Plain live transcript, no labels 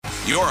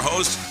your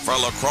host for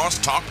Lacrosse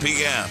Talk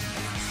PM,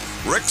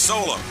 Rick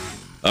Solom.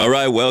 All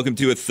right, welcome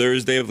to a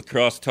Thursday of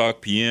Lacrosse Talk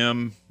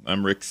PM.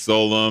 I'm Rick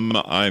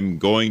Solom. I'm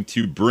going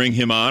to bring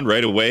him on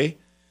right away.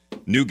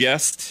 New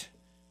guest,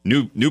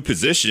 new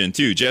position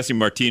too. Jesse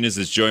Martinez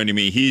is joining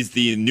me. He's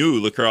the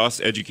new Lacrosse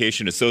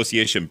Education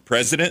Association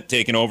president,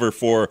 taking over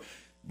for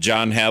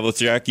John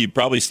Havlicek. You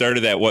probably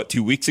started that,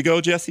 2 weeks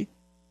ago, Jesse?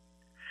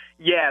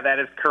 Yeah, that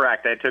is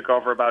correct. I took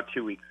over about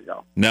 2 weeks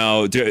ago.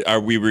 Now,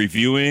 are we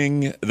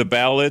reviewing the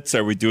ballots?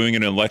 Are we doing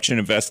an election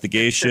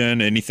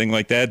investigation, anything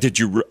like that?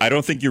 I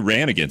don't think you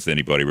ran against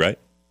anybody, right?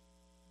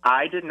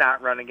 I did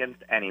not run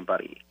against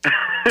anybody.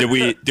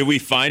 Did we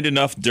find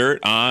enough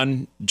dirt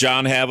on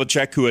John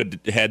Havlicek, who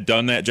had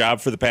done that job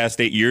for the past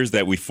 8 years,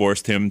 that we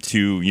forced him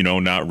to,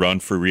 not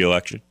run for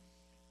re-election?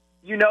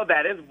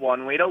 That is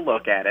one way to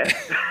look at it.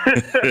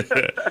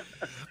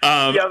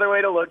 The other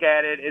way to look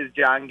at it is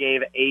John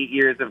gave 8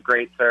 years of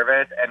great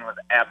service and was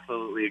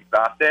absolutely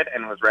exhausted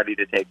and was ready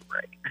to take a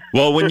break.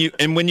 Well, when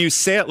you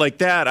say it like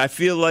that, I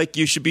feel like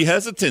you should be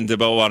hesitant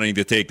about wanting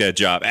to take that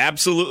job.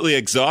 Absolutely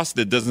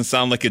exhausted doesn't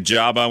sound like a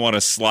job I want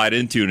to slide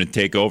into and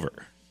take over.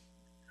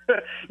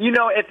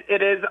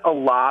 It is a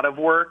lot of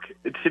work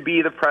to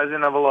be the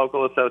president of a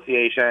local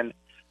association.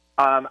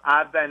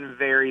 I've been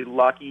very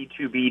lucky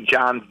to be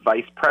John's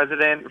vice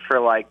president for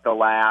the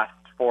last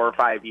 4 or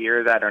 5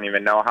 years. I don't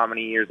even know how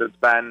many years it's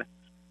been.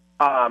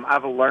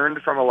 I've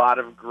learned from a lot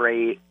of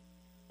great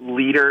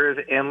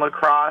leaders in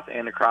lacrosse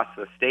and across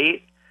the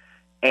state.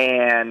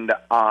 And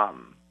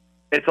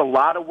it's a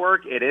lot of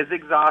work. It is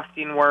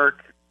exhausting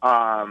work,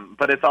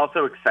 but it's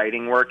also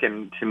exciting work,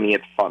 and to me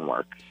it's fun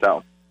work.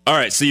 So. All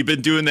right, so you've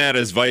been doing that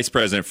as vice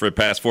president for the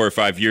past 4 or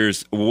 5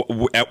 years.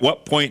 At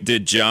what point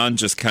did John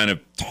just kind of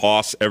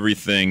toss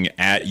everything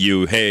at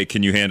you? Hey,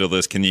 can you handle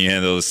this? Can you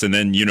handle this? And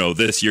then,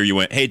 this year you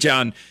went, hey,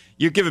 John,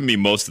 you're giving me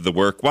most of the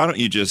work. Why don't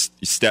you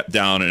just step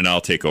down and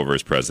I'll take over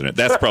as president?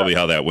 That's probably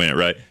how that went,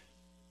 right?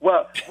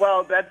 Well,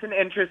 that's an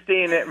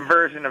interesting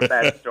version of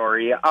that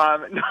story.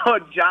 No,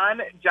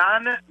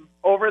 John,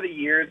 over the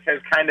years has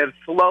kind of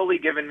slowly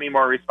given me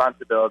more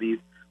responsibilities.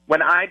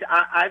 When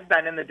I've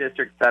been in the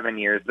district 7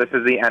 years. This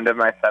is the end of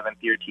my 7th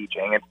year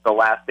teaching. It's the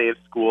last day of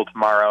school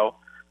tomorrow.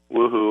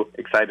 Woohoo!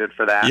 Excited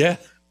for that. Yeah.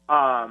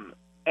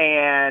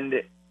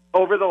 And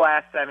over the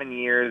last 7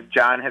 years,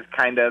 John has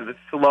kind of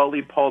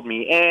slowly pulled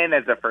me in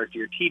as a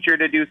first-year teacher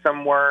to do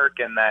some work,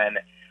 and then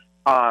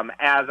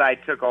as I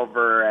took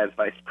over as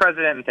vice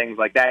president and things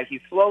like that,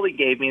 he slowly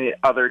gave me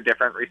other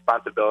different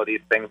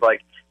responsibilities, things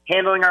like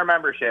handling our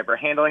membership or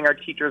handling our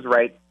teachers'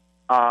 rights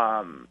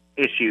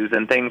issues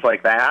and things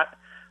like that.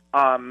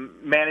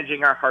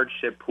 Managing our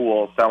hardship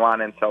pool, so on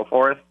and so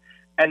forth.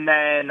 And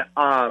then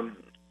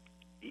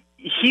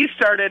he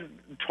started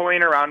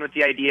toying around with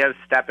the idea of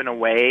stepping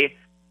away.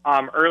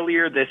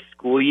 Earlier this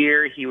school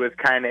year, he was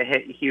kind of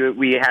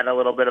we had a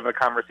little bit of a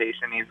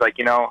conversation. He's like,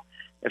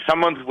 if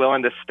someone's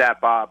willing to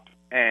step up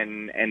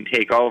and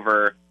take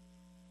over,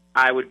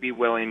 I would be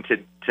willing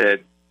to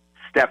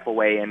step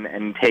away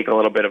and take a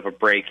little bit of a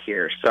break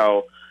here.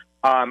 So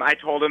I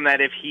told him that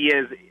if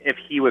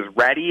he was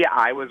ready,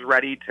 I was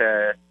ready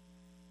to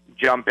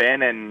jump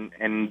in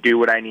and do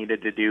what I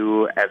needed to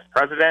do as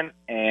president,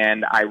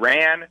 and I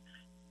ran.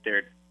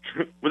 There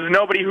was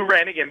nobody who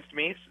ran against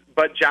me,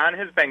 but John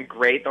has been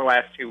great the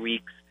last 2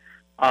 weeks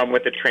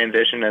with the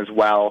transition as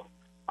well.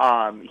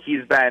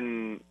 He's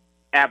been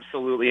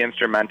absolutely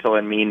instrumental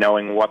in me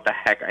knowing what the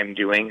heck I'm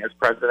doing as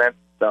president.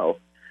 So,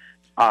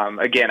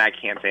 again, I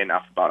can't say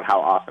enough about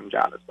how awesome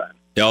John has been.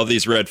 All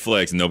these red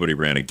flags, nobody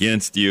ran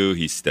against you.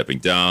 He's stepping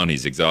down.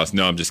 He's exhausted.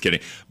 No, I'm just kidding.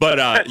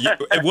 But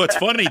what's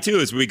funny, too,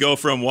 is we go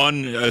from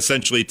one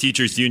essentially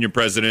teachers union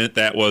president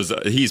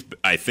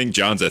I think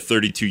John's a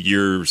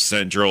 32-year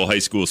Central High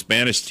School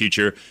Spanish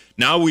teacher.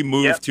 Now we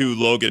move to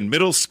Logan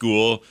Middle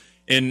School,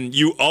 and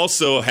you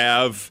also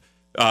have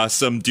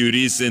some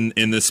duties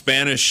in the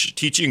Spanish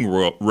teaching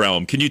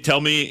realm. Can you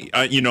tell me,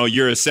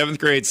 you're a 7th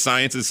grade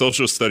science and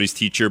social studies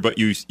teacher, but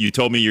you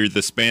told me you're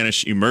the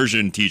Spanish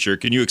immersion teacher.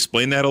 Can you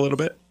explain that a little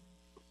bit?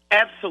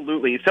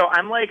 Absolutely. So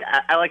I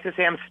like to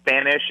say I'm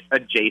Spanish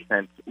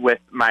adjacent with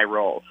my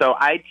role. So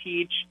I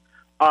teach,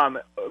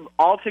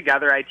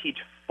 altogether I teach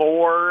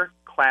 4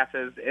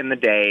 classes in the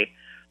day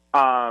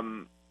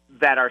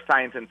that are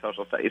science and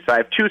social studies. So I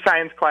have 2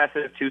 science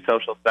classes, 2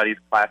 social studies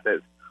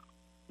classes.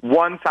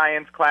 1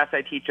 science class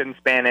I teach in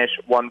Spanish,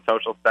 1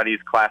 social studies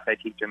class I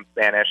teach in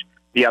Spanish.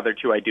 The other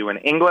 2 I do in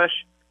English.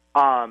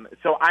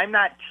 So I'm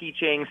not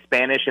teaching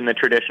Spanish in the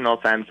traditional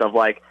sense of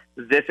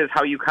this is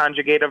how you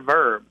conjugate a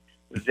verb.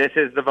 This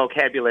is the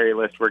vocabulary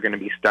list we're going to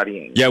be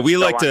studying. Yeah, we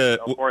like to.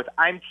 So forth.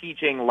 I'm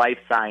teaching life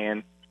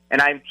science,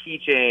 and I'm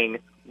teaching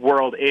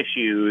world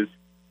issues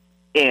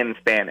in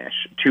Spanish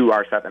to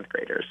our 7th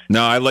graders.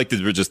 Now, I like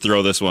to just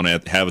throw this one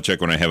at Havlicek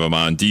when I have him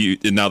on.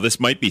 Now, this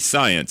might be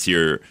science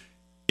here.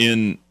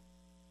 In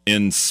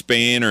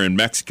Spain or in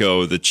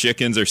Mexico, the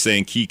chickens are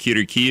saying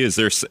kikiriki.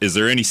 Is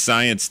there any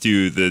science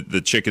to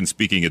the chicken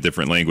speaking a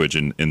different language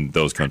in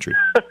those countries?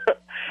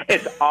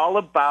 It's all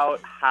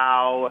about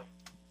how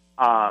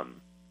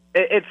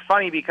it's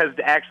funny because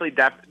actually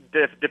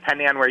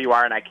depending on where you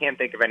are, and I can't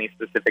think of any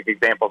specific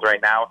examples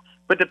right now,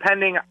 but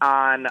depending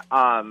on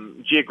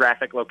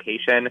geographic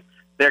location,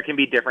 there can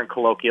be different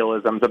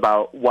colloquialisms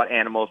about what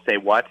animals say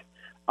what.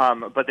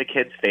 But the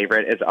kid's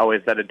favorite is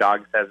always that a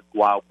dog says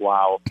 "guau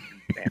guau" in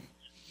Spanish.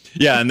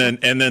 Yeah, and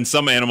then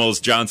some animals,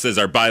 John says,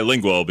 are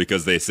bilingual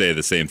because they say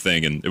the same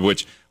thing, and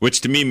which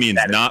to me means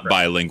not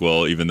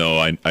bilingual, even though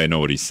I know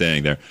what he's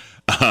saying there.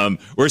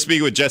 We're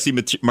speaking with Jesse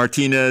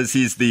Martinez.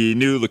 He's the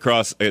new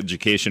Lacrosse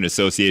Education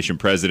Association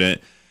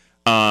president.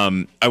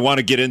 I want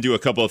to get into a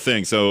couple of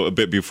things. So a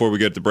bit before we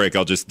get to break,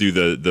 I'll just do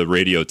the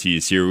radio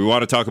tease here. We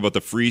want to talk about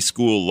the free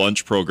school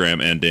lunch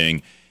program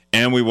ending.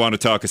 And we want to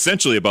talk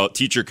essentially about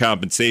teacher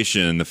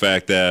compensation, the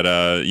fact that,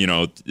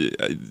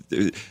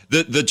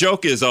 the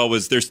joke is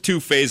always there's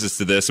two phases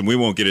to this, and we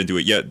won't get into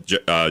it yet,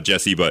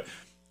 Jesse, but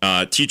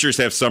teachers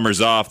have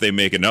summers off, they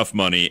make enough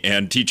money,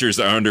 and teachers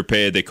are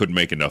underpaid, they couldn't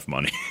make enough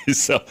money.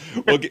 So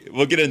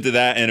we'll get into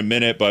that in a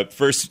minute, but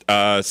first,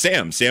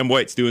 Sam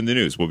White's doing the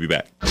news. We'll be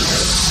back.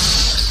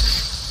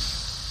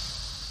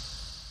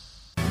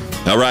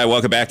 All right,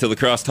 welcome back to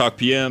Lacrosse Talk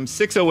PM.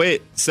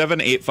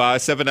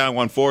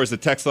 608-785-7914 is the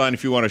text line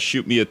if you want to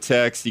shoot me a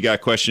text. You got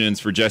questions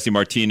for Jesse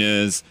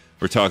Martinez.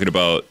 We're talking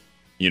about,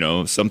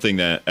 something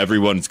that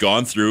everyone's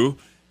gone through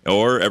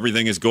or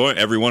everyone is going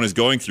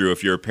through.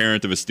 If you're a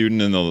parent of a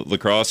student in the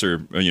lacrosse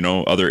or,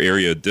 other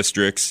area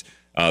districts,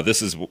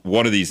 this is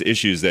one of these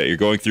issues that you're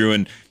going through.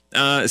 And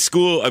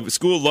school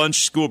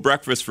lunch, school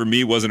breakfast for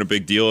me wasn't a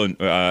big deal. And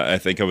I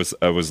think I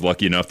was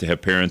lucky enough to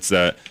have parents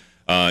that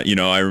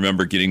I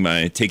remember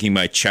taking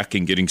my check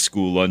and getting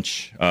school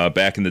lunch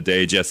back in the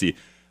day, Jesse.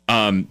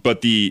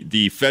 But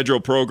the federal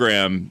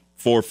program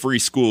for free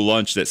school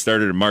lunch that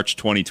started in March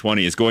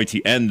 2020 is going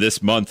to end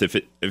this month. If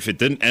it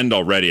didn't end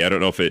already, I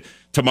don't know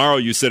if tomorrow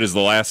you said is the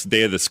last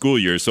day of the school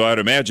year, so I'd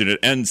imagine it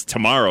ends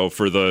tomorrow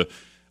for the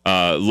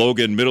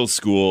Logan Middle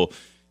School.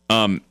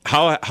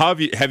 How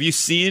have you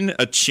seen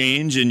a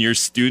change in your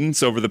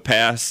students over the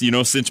past,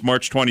 since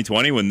March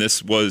 2020 when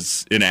this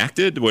was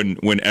enacted,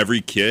 when every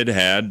kid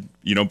had,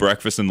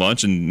 breakfast and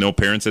lunch and no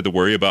parents had to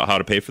worry about how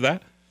to pay for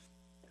that?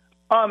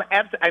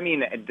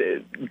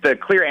 The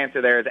clear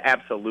answer there is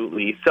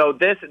absolutely. So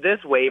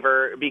this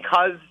waiver,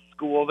 because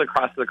schools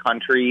across the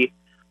country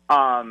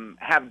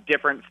have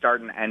different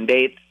start and end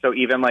dates. So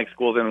even like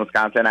schools in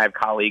Wisconsin, I have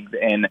colleagues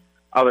in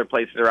other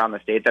places around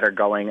the state that are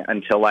going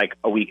until like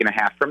a week and a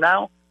half from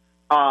now.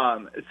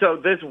 So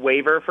this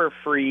waiver for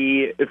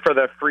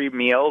the free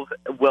meals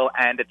will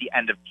end at the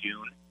end of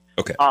June.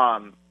 Okay.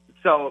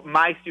 So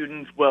my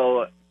students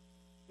will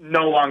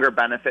no longer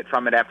benefit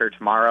from it after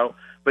tomorrow,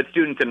 but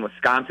students in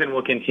Wisconsin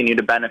will continue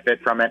to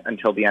benefit from it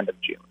until the end of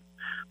June.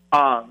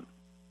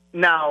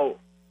 Now,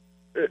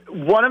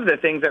 one of the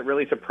things that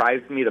really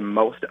surprised me the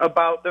most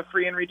about the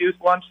free and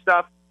reduced lunch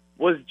stuff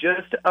was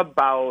just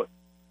about,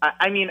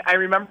 I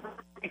remember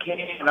I came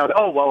and I was,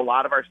 a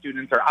lot of our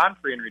students are on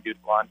free and reduced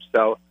lunch,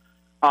 so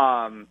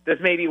this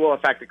maybe will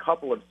affect a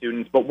couple of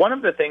students, but one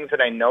of the things that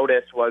I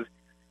noticed was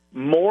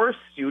more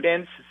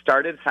students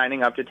started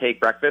signing up to take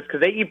breakfast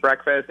because they eat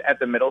breakfast at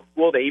the middle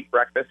school. They eat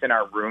breakfast in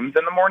our rooms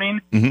in the morning,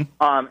 and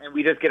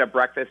we just get a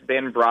breakfast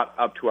bin brought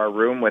up to our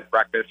room with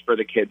breakfast for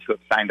the kids who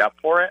have signed up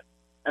for it,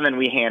 and then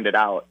we hand it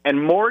out.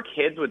 And more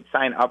kids would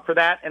sign up for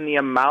that, and the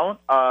amount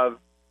of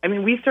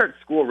we start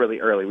school really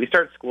early. We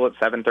start school at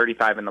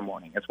 7:35 in the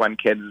morning. It's when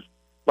kids,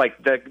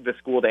 like the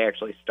school day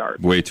actually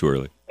starts. Way too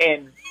early.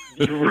 And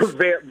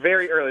very,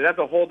 very early. That's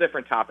a whole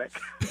different topic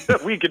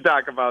that we could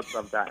talk about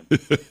sometime.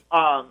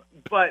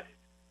 But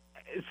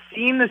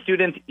seeing the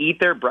students eat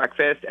their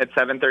breakfast at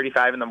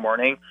 7:35 in the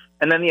morning,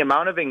 and then the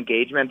amount of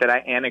engagement that I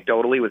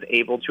anecdotally was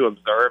able to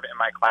observe in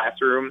my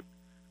classroom,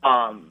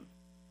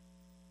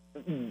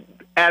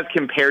 as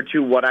compared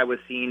to what I was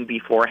seeing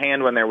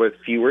beforehand when there was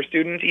fewer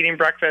students eating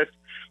breakfast,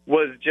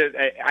 was just,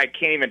 I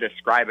can't even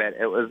describe it.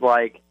 It was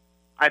like,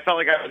 I felt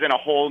like I was in a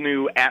whole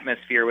new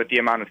atmosphere with the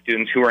amount of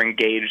students who were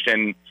engaged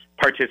and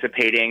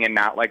participating and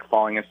not like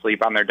falling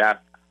asleep on their desk.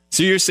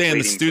 So you're saying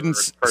the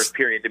students first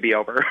period to be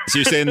over. So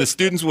you're saying the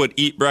students would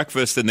eat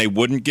breakfast and they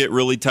wouldn't get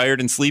really tired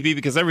and sleepy?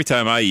 Because every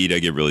time I eat, I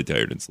get really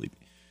tired and sleepy.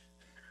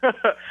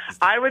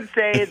 I would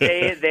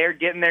say they're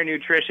getting their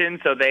nutrition,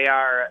 so they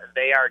are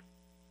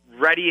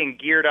ready and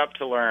geared up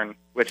to learn,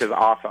 which is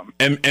awesome.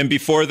 And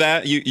before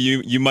that,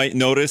 you might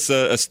notice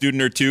a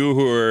student or two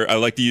who are, I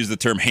like to use the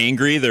term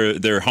hangry.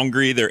 They're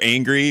hungry, they're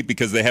angry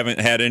because they haven't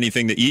had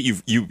anything to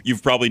eat.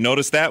 You've probably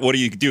noticed that. What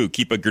do?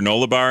 Keep a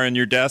granola bar in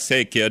your desk?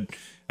 Hey kid,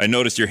 I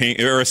noticed you're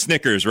or a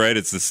Snickers, right?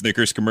 It's the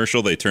Snickers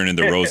commercial. They turn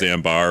into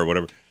Roseanne bar or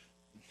whatever.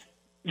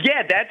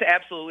 Yeah, that's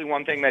absolutely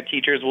one thing that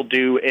teachers will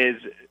do is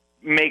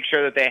make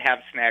sure that they have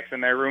snacks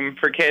in their room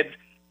for kids.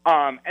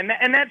 And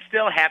that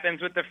still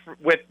happens with the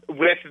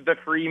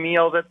free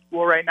meals at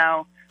school right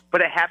now,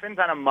 but it happens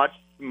on a much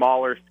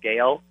smaller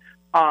scale.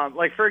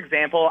 Like for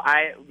example,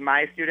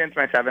 my students,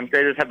 my seventh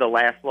graders, have the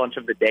last lunch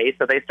of the day,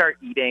 so they start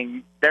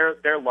eating.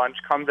 Their lunch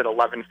comes at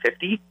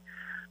 11:50.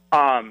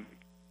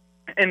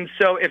 And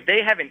so if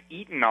they haven't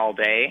eaten all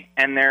day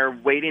and they're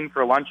waiting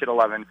for lunch at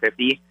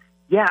 11:50,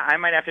 Yeah, I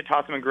might have to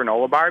toss them a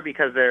granola bar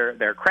because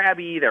they're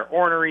crabby, they're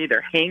ornery,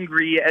 they're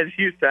hangry, as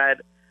you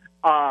said,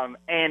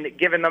 and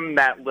giving them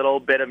that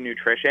little bit of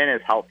nutrition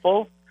is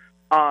helpful.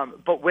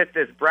 But with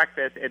this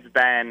breakfast, it's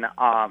been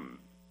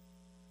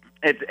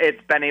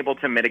able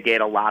to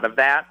mitigate a lot of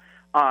that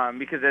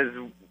because as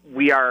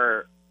we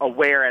are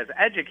aware as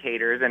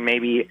educators, and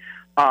maybe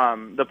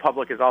the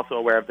public is also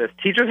aware of this,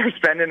 teachers are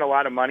spending a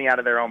lot of money out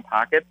of their own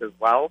pockets as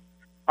well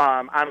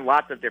on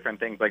lots of different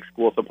things like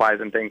school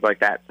supplies and things like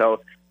that.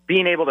 So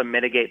being able to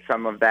mitigate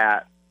some of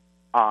that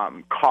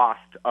cost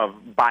of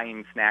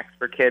buying snacks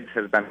for kids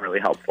has been really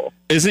helpful.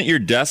 Isn't your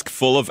desk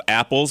full of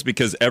apples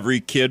because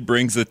every kid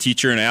brings the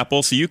teacher an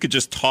apple? So you could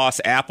just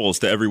toss apples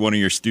to every one of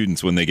your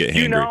students when they get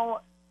hangry. You know,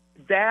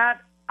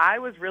 that I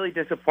was really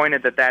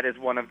disappointed that is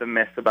one of the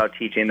myths about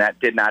teaching that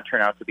did not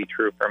turn out to be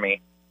true for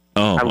me.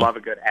 Oh, I love a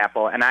good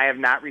apple, and I have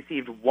not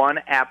received one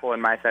apple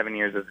in my 7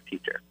 years as a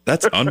teacher.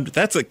 That's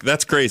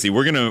crazy.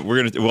 We're gonna.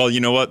 Well,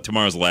 you know what?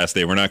 Tomorrow's the last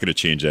day. We're not gonna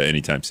change that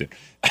anytime soon.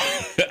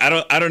 I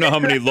don't know how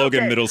many Logan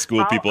okay. Middle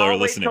School people are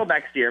listening. I'll wait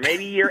till next year.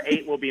 Maybe year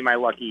 8 will be my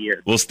lucky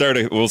year. We'll start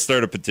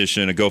a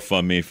petition, a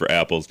GoFundMe for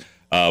apples.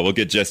 We'll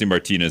get Jesse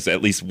Martinez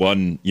at least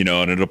one,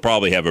 and it'll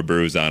probably have a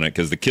bruise on it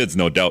because the kid's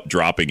no doubt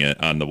dropping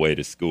it on the way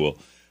to school.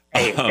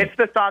 Hey, it's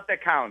the thought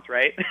that counts,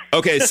 right?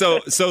 Okay, so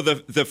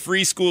the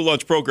free school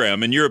lunch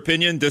program, in your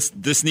opinion, is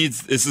this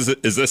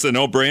a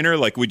no-brainer?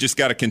 Like, we just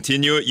got to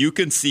continue it? You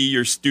can see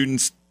your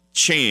students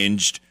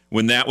changed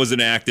when that was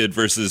enacted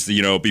versus,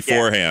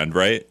 beforehand,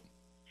 right?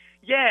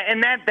 Yeah,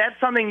 and that's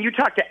something you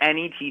talk to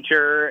any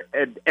teacher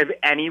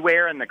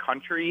anywhere in the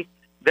country,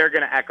 they're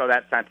going to echo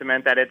that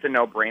sentiment that it's a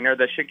no-brainer.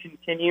 This should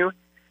continue.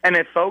 And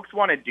if folks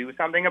want to do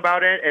something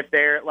about it, if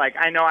they're like,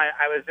 I know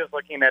I was just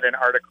looking at an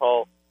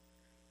article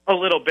a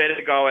little bit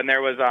ago, and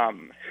there was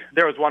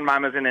one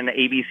mom was in an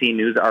ABC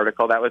News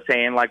article that was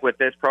saying, like, with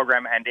this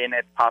program ending,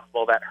 it's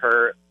possible that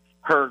her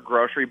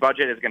grocery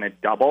budget is going to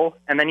double.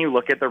 And then you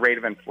look at the rate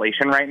of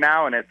inflation right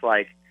now, and it's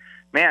like,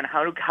 man,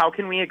 how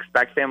can we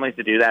expect families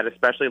to do that,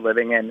 especially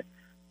living in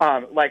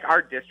like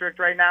our district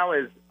right now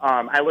is.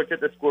 I looked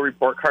at the school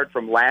report card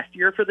from last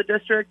year for the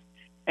district,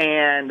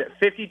 and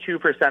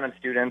 52% of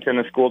students in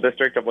the school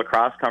district of La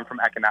Crosse come from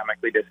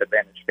economically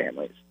disadvantaged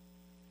families,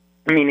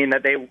 meaning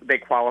that they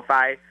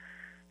qualify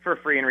for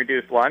free and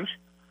reduced lunch.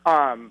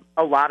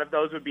 A lot of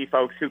those would be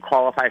folks who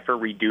qualify for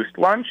reduced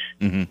lunch,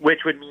 which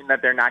would mean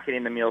that they're not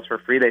getting the meals for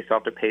free. They still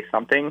have to pay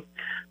something.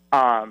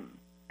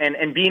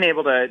 And being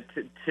able to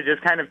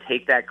just kind of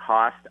take that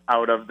cost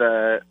out of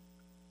the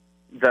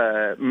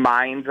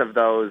minds of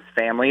those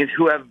families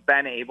who have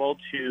been able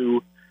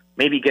to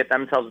maybe get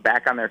themselves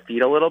back on their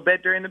feet a little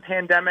bit during the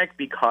pandemic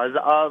because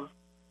of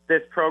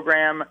this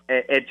program,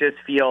 it just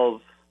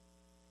feels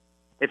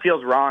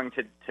wrong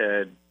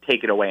to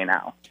take it away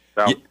now.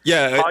 So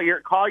yeah,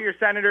 call your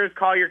senators,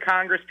 call your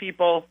Congress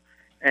people,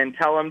 and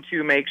tell them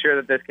to make sure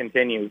that this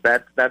continues.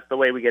 That's the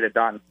way we get it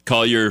done.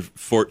 Call your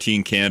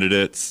 14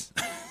 candidates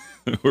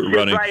who are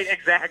running. Right,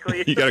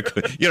 exactly. you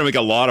gotta make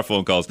a lot of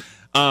phone calls.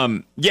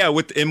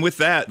 With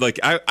that, like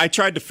I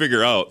tried to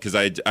figure out, because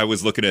I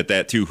was looking at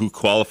that too, who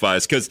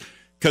qualifies, because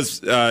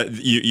first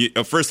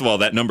of all,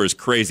 that number is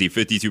crazy.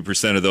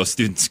 52% of those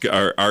students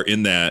are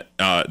in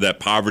that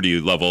poverty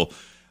level.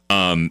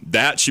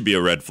 That should be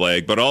a red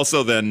flag. But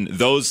also then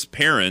those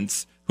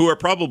parents who are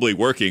probably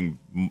working,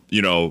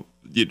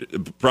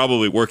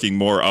 probably working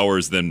more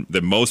hours than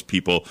most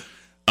people.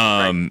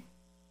 Right.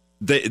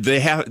 They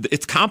have,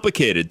 it's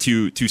complicated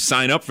to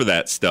sign up for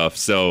that stuff.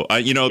 So,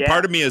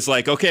 part of me is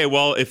like, okay,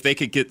 well, if they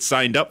could get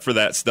signed up for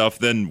that stuff,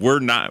 then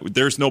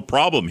there's no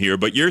problem here.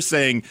 But you're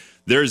saying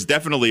there's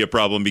definitely a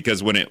problem,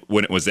 because when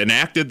it was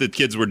enacted, the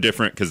kids were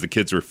different because the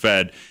kids were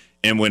fed.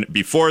 And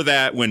before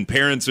that, when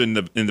parents in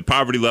the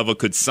poverty level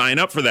could sign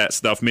up for that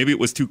stuff, maybe it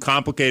was too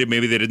complicated.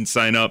 Maybe they didn't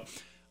sign up.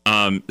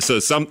 So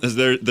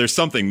there's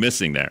something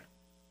missing there.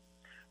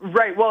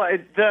 Right. Well,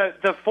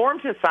 the form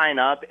to sign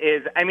up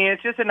is,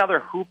 it's just another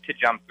hoop to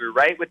jump through,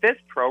 right? With this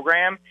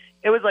program,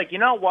 it was like, you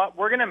know what?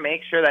 We're going to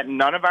make sure that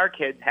none of our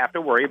kids have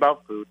to worry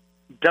about food.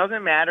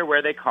 Doesn't matter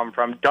where they come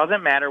from.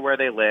 Doesn't matter where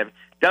they live.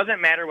 Doesn't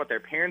matter what their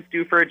parents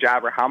do for a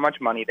job or how much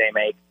money they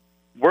make.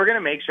 We're going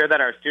to make sure that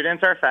our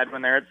students are fed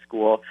when they're at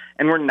school,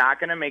 and we're not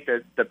going to make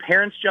the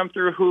parents jump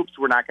through hoops.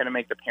 We're not going to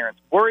make the parents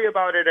worry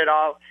about it at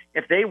all.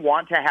 If they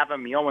want to have a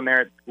meal when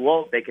they're at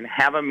school, they can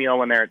have a meal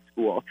when they're at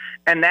school.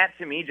 And that,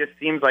 to me, just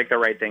seems like the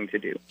right thing to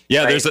do.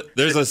 Yeah, right?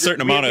 there's a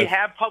certain amount of... We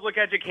have public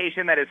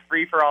education that is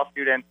free for all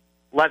students.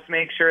 Let's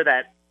make sure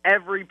that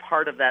every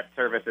part of that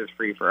service is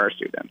free for our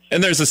students.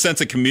 And there's a sense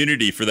of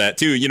community for that,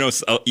 too.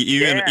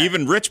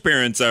 Even rich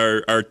parents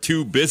are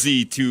too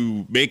busy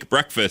to make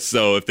breakfast.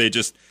 So if they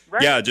just...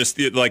 Right. Yeah, just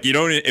like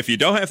if you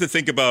don't have to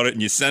think about it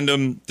and you send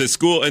them to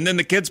school, and then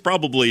the kids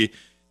probably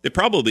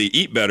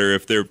eat better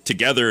if they're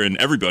together and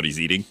everybody's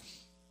eating.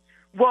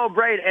 Well,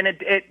 right, and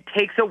it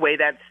takes away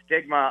that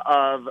stigma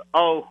of,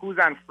 who's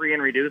on free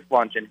and reduced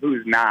lunch and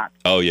who's not.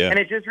 Oh, yeah. And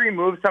it just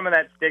removes some of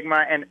that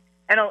stigma, and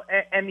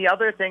And the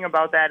other thing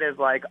about that is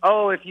like,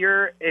 oh, if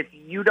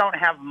you don't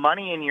have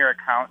money in your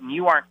account and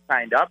you aren't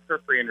signed up for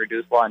free and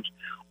reduced lunch,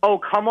 oh,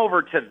 come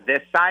over to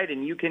this side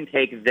and you can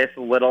take this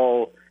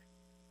little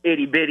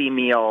itty bitty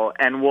meal,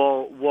 and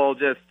we'll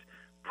just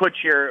put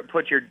your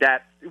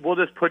debt. We'll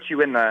just put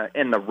you in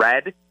the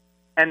red,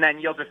 and then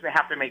you'll just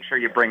have to make sure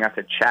you bring us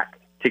a check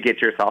to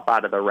get yourself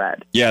out of the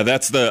red. Yeah,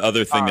 that's the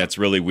other thing that's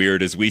really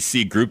weird is we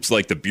see groups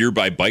like the Beer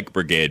by Bike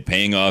Brigade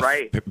paying off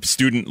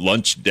student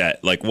lunch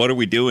debt. Like, what are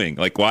we doing?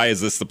 Like, why is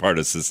this the part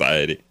of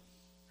society?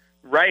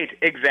 Right,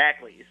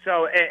 exactly.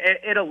 So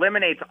it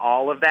eliminates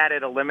all of that.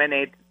 It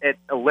eliminates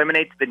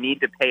the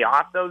need to pay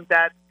off those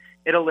debts.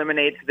 It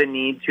eliminates the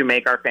need to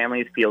make our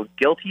families feel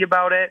guilty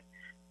about it.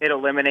 It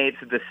eliminates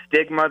the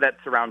stigma that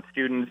surrounds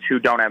students who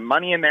don't have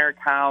money in their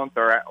accounts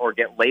or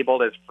get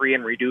labeled as free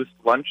and reduced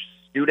lunch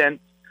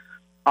students.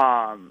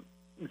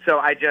 So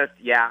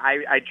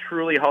I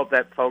truly hope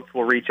that folks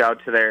will reach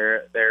out to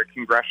their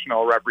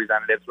congressional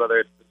representatives, whether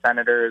it's the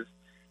senators,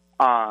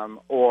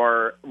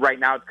 or right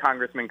now it's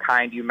Congressman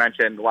Kind. You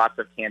mentioned lots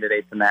of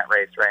candidates in that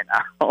race right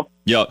now.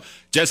 Yeah.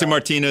 Jesse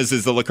Martinez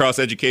is the La Crosse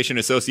Education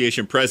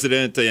Association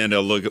president and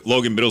a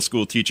Logan Middle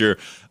School teacher.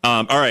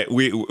 All right.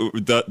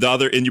 The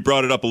other, and you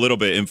brought it up a little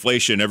bit,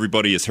 inflation.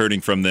 Everybody is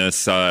hurting from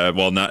this.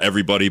 Well, not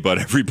everybody, but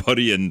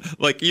everybody in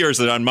like yours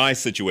and on my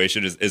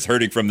situation is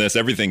hurting from this.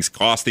 Everything's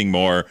costing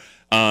more.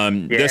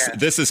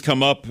 This has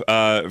come up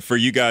for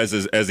you guys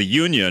as a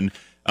union.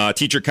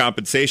 Teacher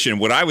compensation.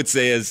 What I would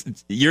say is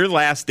your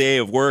last day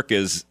of work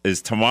is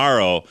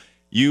tomorrow.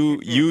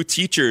 You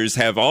teachers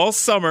have all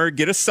summer.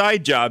 Get a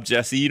side job,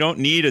 Jesse. You don't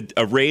need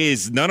a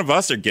raise. None of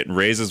us are getting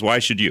raises. Why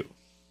should you?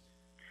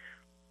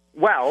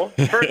 Well,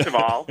 first of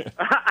all,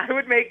 I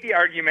would make the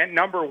argument,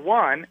 number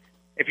one,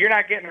 if you're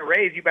not getting a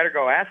raise, you better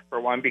go ask for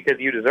one because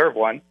you deserve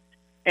one.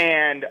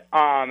 And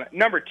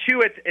number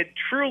two, it's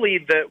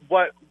truly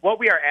what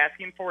we are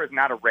asking for is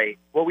not a raise.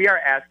 What we are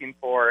asking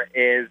for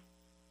is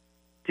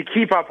to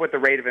keep up with the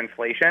rate of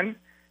inflation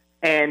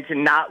and to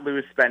not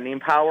lose spending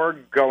power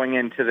going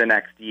into the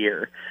next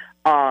year.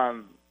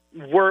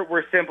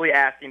 We're simply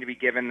asking to be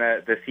given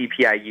the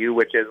CPIU,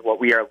 which is what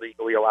we are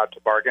legally allowed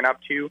to bargain up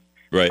to.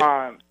 Right.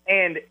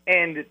 And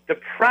the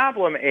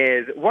problem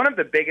is, one of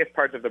the biggest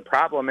parts of the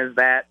problem is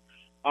that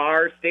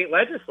our state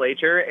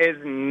legislature is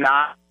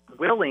not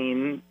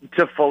willing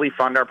to fully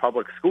fund our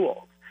public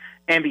schools.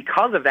 And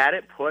because of that,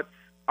 it puts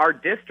our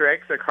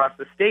districts across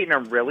the state in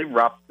a really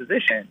rough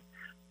position.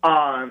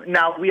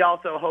 Now, we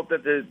also hope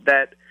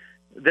that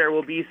there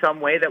will be some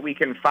way that we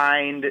can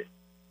find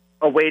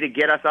a way to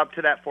get us up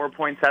to that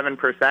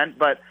 4.7%.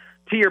 But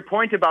to your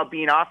point about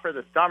being off for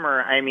the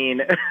summer, I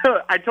mean,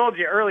 I told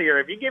you earlier,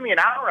 if you give me an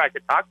hour, I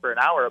could talk for an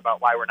hour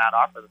about why we're not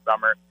off for the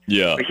summer.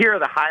 Yeah. But here are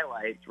the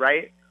highlights,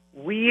 right?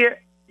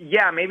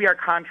 Maybe our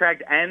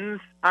contract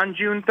ends on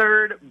June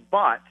 3rd,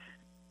 but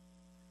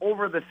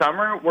over the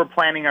summer, we're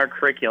planning our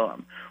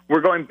curriculum.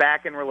 We're going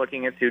back and we're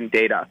looking at student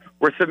data.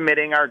 We're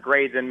submitting our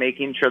grades and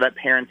making sure that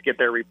parents get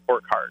their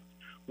report cards.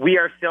 We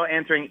are still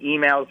answering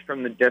emails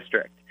from the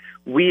district.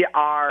 We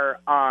are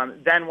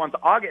then once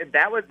August.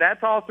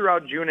 That's all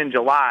throughout June and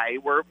July.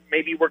 We're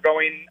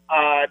going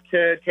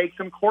to take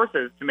some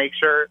courses to make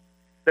sure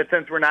that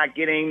since we're not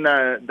getting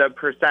the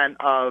percent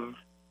of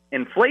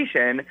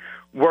inflation,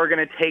 we're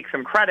going to take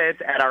some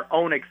credits at our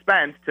own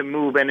expense to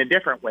move in a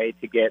different way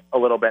to get a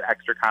little bit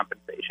extra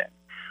compensation.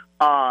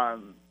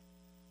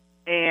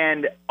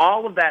 And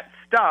all of that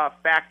stuff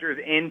factors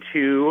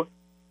into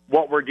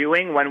what we're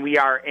doing when we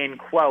are, in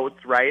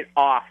quotes, right,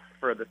 off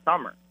for the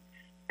summer.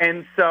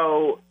 And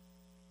so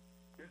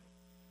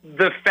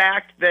the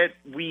fact that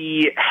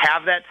we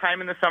have that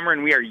time in the summer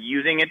and we are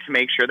using it to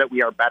make sure that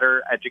we are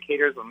better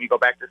educators when we go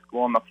back to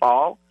school in the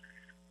fall,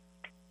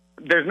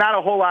 there's not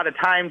a whole lot of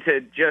time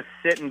to just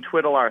sit and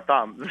twiddle our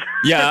thumbs.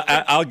 Yeah,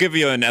 I'll give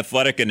you an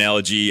athletic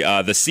analogy.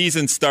 The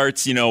season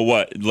starts,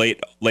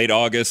 late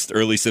August,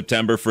 early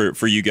September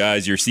for you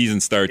guys. Your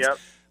season starts. Yep.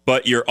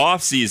 But your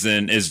off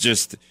season is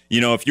just,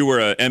 if you were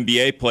an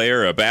NBA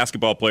player, a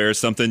basketball player or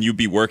something, you'd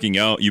be working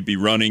out, you'd be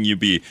running, you'd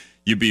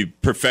be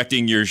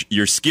perfecting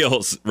your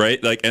skills, right?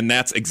 And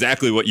that's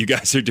exactly what you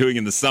guys are doing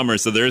in the summer.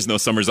 So there is no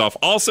summers off.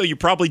 Also, you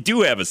probably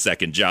do have a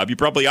second job. You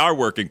probably are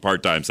working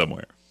part-time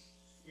somewhere.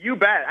 You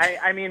bet.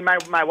 I mean,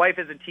 my wife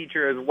is a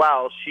teacher as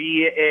well.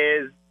 She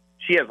has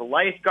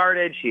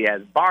lifeguarded. She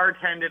has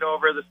bartended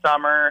over the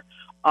summer.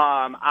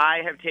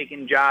 I have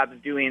taken jobs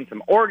doing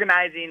some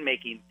organizing,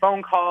 making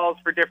phone calls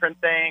for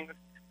different things.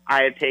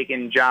 I have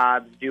taken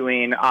jobs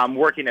doing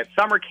working at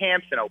summer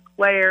camps in Eau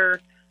Claire.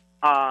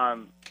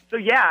 So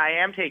yeah, I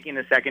am taking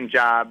a second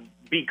job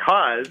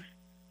because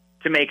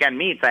to make ends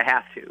meet, I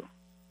have to.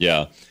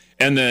 Yeah.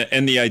 And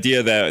the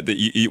idea that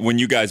when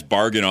you guys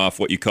bargain off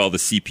what you call the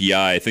CPI,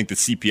 I think the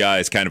CPI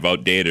is kind of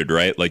outdated,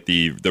 right? Like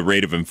the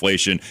rate of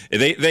inflation.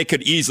 They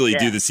could easily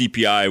do the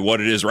CPI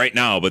what it is right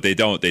now, but they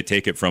don't. They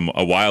take it from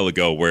a while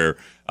ago where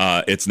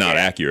it's not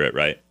accurate,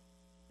 right?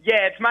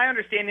 Yeah, it's my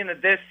understanding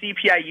that this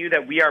CPIU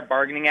that we are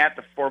bargaining at,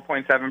 the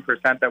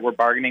 4.7% that we're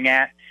bargaining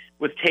at,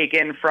 was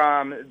taken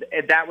from,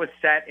 that was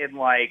set in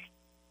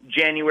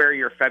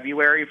January or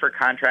February for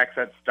contracts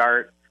that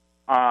start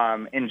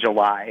in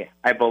July,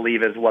 I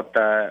believe is what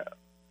the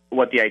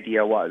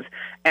idea was.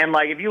 And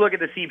like, if you look at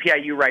the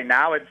CPIU right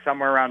now, it's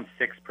somewhere around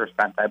 6%,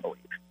 I believe.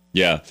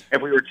 Yeah.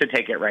 If we were to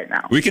take it right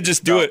now, we could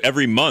just do it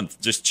every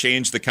month. Just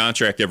change the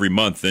contract every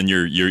month, and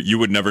you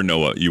would never know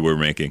what you were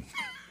making.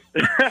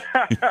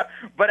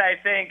 But I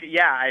think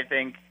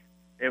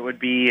it would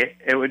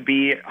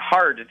be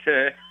hard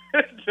to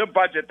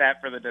budget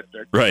that for the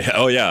district. Right.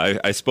 Oh yeah.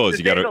 I suppose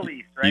you got to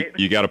right?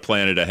 you got to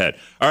plan it ahead.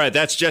 All right.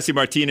 That's Jesse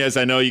Martinez.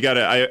 I know you got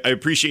to. I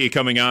appreciate you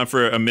coming on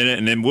for a minute,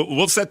 and then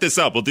we'll set this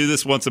up. We'll do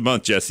this once a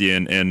month, Jesse,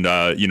 and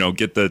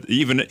get the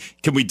even.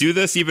 Can we do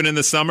this even in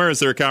the summer? Is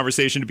there a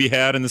conversation to be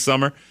had in the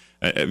summer?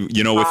 With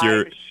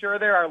your. I'm sure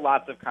there are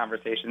lots of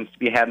conversations to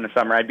be had in the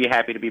summer. I'd be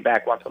happy to be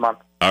back once a month.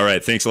 All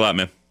right. Thanks a lot,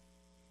 man.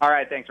 All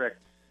right. Thanks, Rick.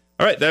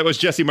 All right, that was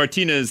Jesse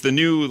Martinez, the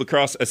new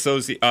Lacrosse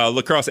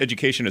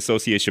Education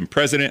Association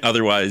president.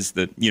 Otherwise,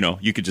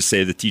 you could just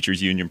say the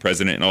Teachers Union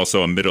president, and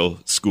also a middle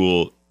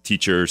school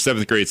teacher,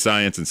 7th grade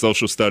science and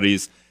social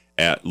studies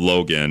at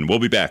Logan. We'll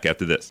be back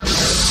after this.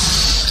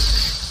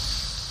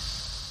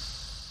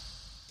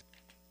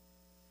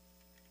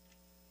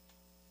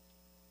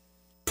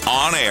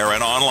 On air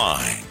and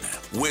online,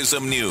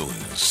 WIZM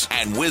News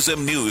and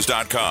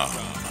WIZMnews.com.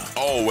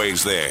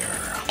 Always there,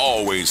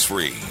 always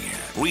free.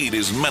 Read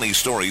as many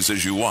stories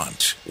as you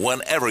want,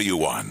 whenever you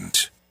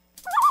want.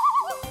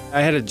 I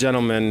had a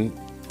gentleman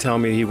tell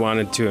me he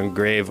wanted to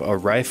engrave a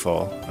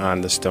rifle on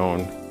the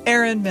stone.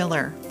 Aaron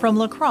Miller from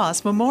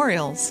Lacrosse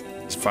Memorials.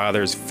 His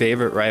father's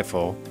favorite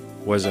rifle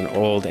was an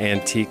old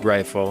antique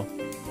rifle.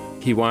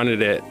 He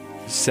wanted it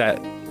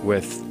set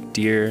with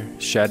deer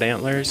shed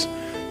antlers,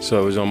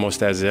 so it was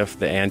almost as if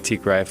the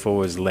antique rifle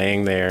was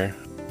laying there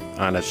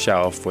on a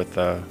shelf with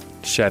the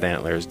shed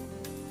antlers.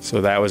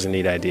 So that was a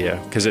neat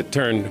idea, because it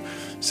turned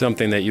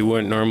something that you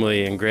wouldn't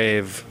normally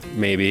engrave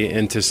maybe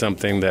into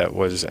something that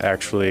was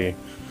actually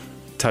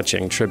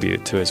touching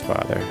tribute to his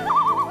father.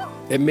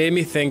 It made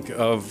me think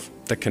of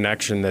the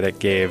connection that it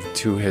gave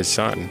to his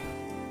son.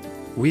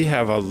 We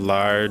have a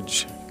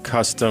large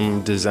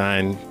custom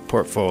design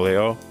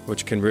portfolio,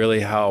 which can really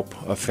help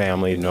a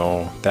family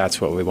know that's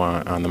what we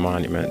want on the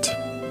monument.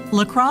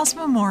 Lacrosse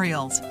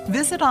Memorials.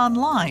 Visit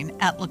online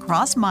at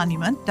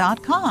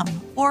lacrossemonument.com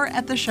or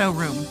at the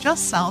showroom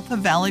just south of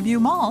Valley View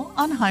Mall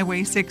on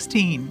Highway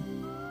 16.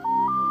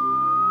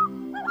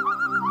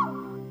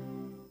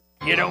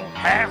 You don't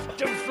have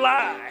to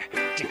fly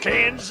to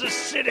Kansas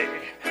City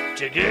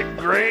to get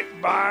great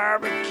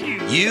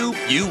barbecue. You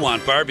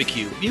want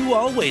barbecue. You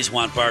always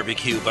want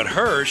barbecue, but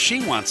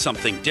she wants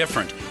something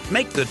different.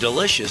 Make the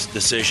delicious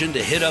decision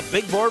to hit up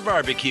Big Boar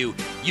Barbecue.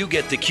 You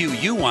get the Q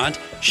you want,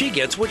 she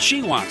gets what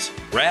she wants.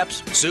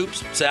 Wraps,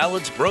 soups,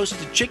 salads,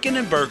 roasted chicken,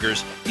 and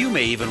burgers. You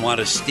may even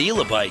want to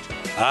steal a bite.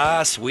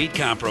 Ah, sweet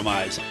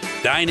compromise.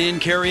 Dine in,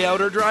 carry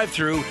out, or drive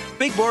through.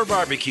 Big Boar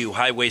Barbecue,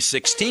 Highway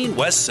 16,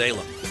 West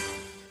Salem.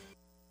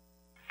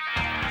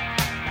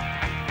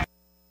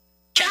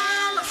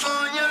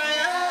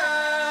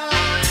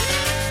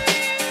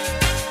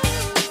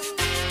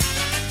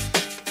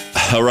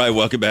 All right,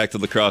 welcome back to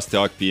Lacrosse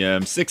Talk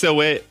PM.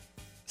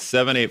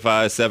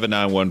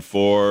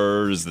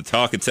 608-785-7914 is the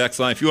talk and text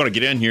line. If you want to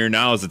get in here,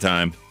 now is the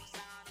time.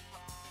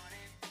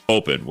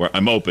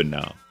 I'm open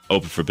now.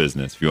 Open for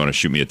business. If you want to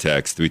shoot me a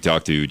text. We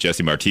talked to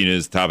Jesse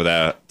Martinez, top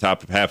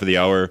half of the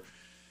hour.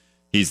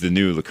 He's the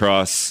new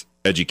Lacrosse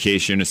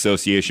Education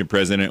Association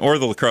president, or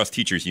the Lacrosse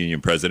Teachers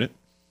Union president.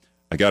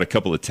 I got a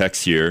couple of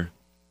texts here.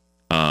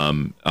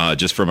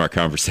 Just from our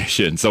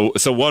conversation. So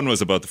one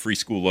was about the free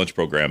school lunch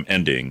program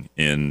ending,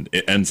 and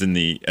it ends in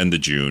the end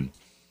of June,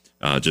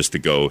 just to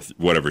go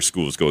whatever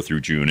schools go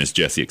through June. As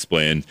Jesse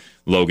explained,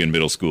 Logan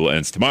Middle School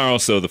ends tomorrow,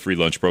 so the free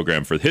lunch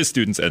program for his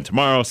students ends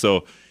tomorrow.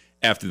 So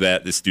after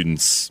that, the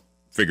students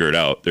figure it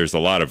out. There's a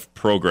lot of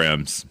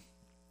programs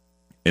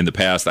in the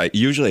past. I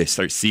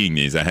start seeing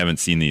these. I haven't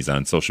seen these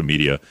on social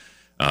media.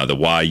 The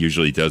Y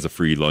usually does a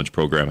free lunch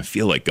program. I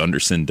feel like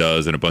Gunderson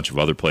does, and a bunch of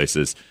other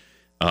places.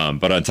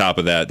 But on top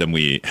of that, then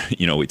we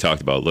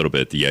talked about a little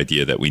bit the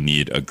idea that we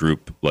need a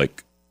group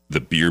like the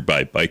Beer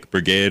by Bike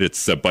Brigade.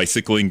 It's a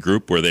bicycling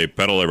group where they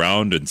pedal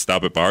around and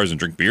stop at bars and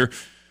drink beer.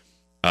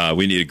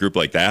 We need a group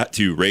like that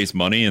to raise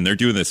money, and they're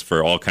doing this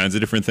for all kinds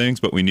of different things,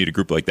 but we need a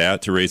group like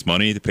that to raise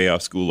money to pay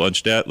off school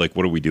lunch debt. Like,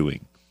 what are we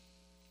doing?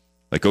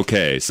 Like,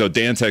 okay, so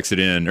Bill texted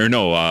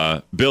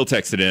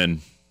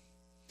in.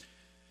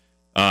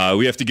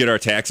 We have to get our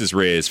taxes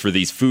raised for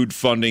these food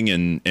funding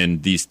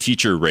and these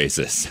teacher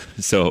raises.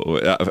 So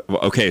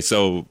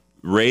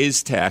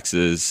raise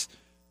taxes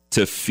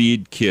to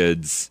feed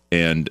kids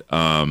and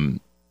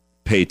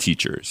pay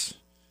teachers.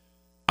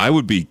 I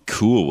would be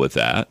cool with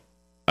that.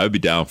 I would be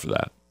down for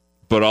that.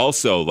 But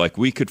also, like,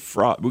 we could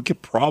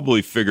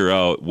probably figure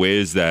out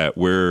ways that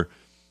we're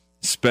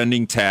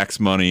spending tax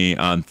money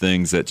on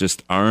things that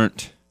just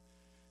aren't.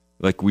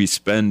 Like, we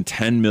spend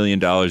 $10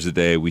 million a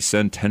day. We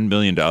send $10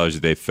 million a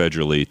day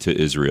federally to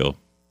Israel.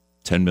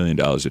 $10 million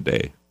a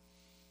day.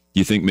 Do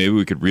you think maybe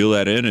we could reel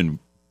that in and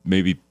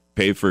maybe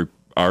pay for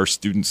our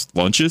students'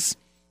 lunches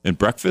and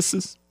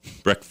breakfasts?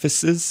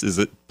 breakfasts. Is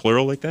it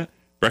plural like that?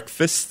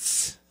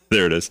 Breakfasts.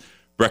 There it is.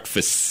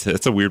 Breakfasts.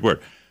 That's a weird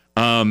word.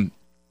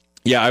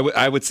 Yeah,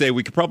 I would say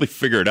we could probably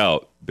figure it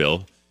out,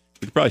 Bill.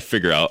 We could probably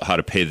figure out how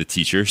to pay the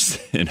teachers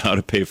and how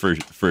to pay for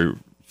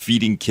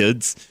feeding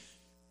kids.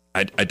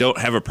 I don't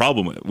have a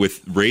problem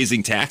with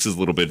raising taxes a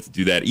little bit to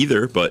do that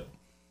either, but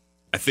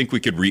I think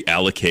we could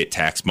reallocate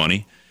tax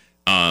money.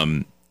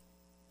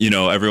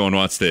 Everyone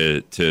wants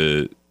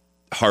to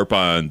harp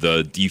on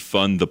the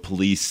defund the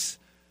police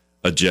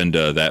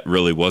agenda. That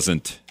really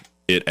wasn't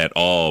it at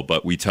all.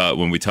 But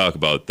when we talk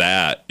about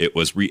that, it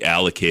was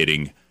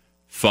reallocating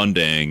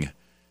funding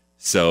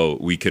so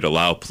we could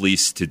allow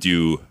police to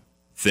do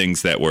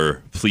things that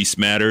were police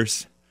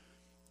matters,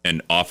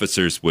 and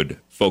officers would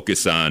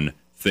focus on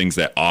things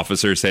that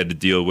officers had to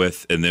deal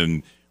with, and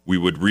then we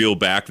would reel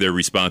back their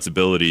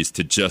responsibilities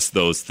to just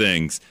those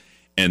things,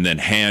 and then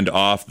hand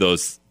off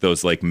those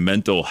like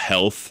mental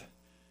health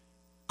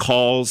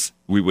calls.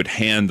 We would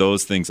hand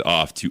those things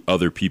off to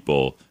other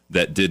people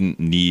that didn't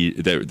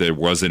need, that there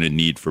wasn't a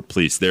need for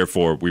police.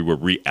 Therefore, we were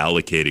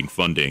reallocating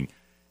funding,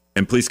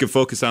 and police could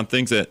focus on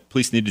things that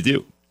police need to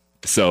do.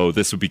 So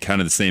this would be kind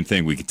of the same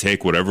thing. We could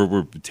take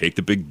take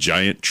the big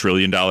giant $1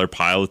 trillion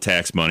pile of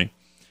tax money,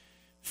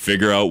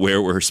 figure out where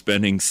we're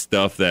spending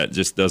stuff that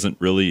just isn't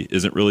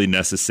really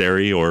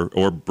necessary, or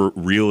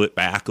reel it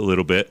back a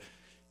little bit.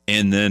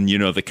 And then,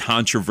 the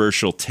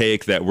controversial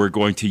take that we're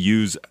going to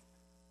use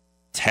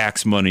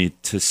tax money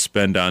to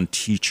spend on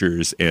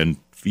teachers and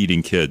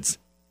feeding kids.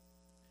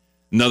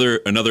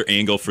 Another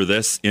angle for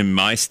this, in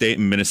my state,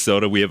 in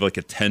Minnesota, we have like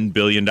a $10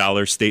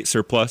 billion state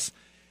surplus.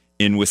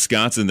 In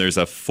Wisconsin, there's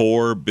a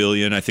 $4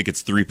 billion, I think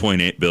it's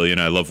 $3.8 billion.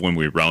 I love when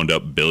we round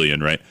up billion,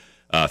 right?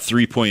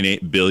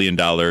 $3.8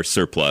 billion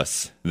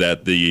surplus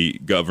that the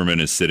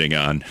government is sitting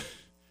on.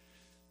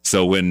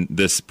 So when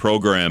this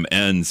program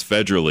ends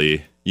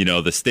federally,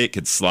 the state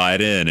could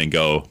slide in and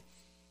go,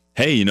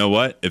 hey, you know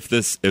what? If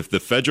the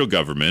federal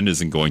government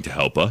isn't going to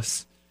help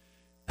us,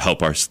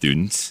 help our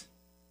students,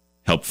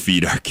 help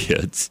feed our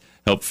kids,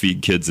 help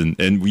feed kids, and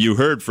you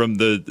heard from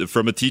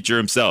a teacher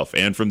himself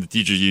and from the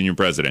teachers union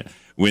president,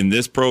 when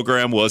this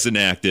program was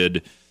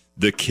enacted,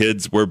 the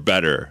kids were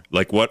better.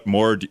 Like, what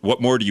more do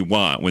you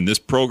want? When this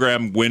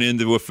program went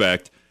into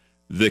effect,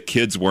 the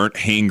kids weren't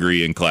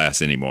hangry in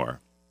class anymore.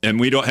 And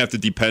we don't have to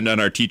depend on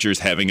our teachers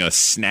having a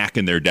snack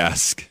in their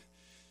desk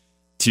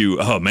to,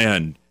 oh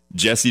man,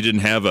 Jesse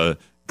didn't have a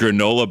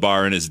granola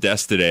bar in his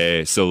desk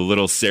today, so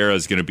little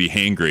Sarah's going to be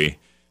hangry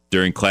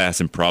during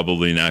class and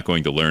probably not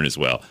going to learn as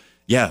well.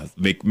 Yeah,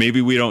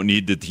 maybe we don't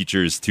need the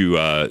teachers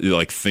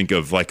to think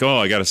of like, oh,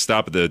 I got to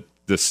stop at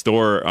the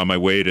store on my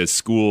way to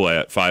school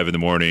at 5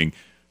 a.m.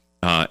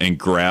 And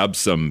grab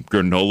some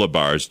granola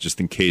bars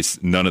just in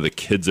case none of the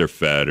kids are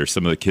fed or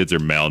some of the kids are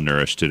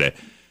malnourished today.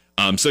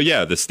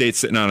 The state's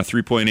sitting on a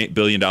 $3.8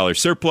 billion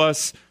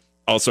surplus.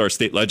 Also, our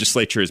state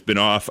legislature has been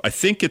off. I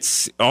think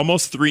it's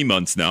almost 3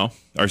 months now.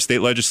 Our state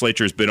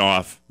legislature has been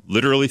off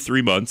literally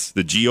 3 months.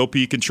 The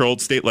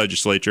GOP-controlled state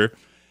legislature.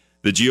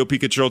 The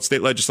GOP-controlled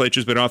state legislature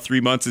has been off 3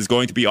 months, is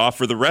going to be off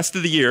for the rest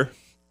of the year.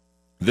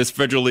 This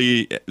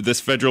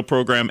federal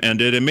program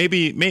ended, and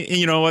maybe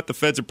you know what, the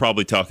feds are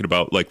probably talking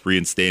about like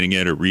reinstating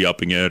it or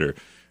re-upping it or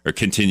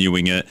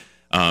continuing it.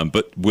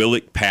 But will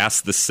it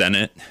pass the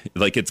Senate?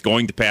 Like, it's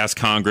going to pass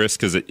Congress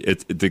because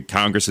the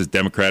Congress is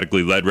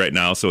democratically led right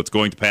now, so it's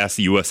going to pass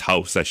the U.S.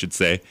 House, I should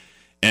say,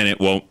 and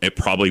it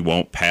probably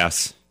won't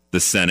pass the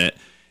Senate.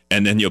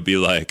 And then you'll be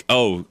like,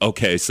 oh,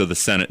 okay, so the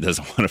Senate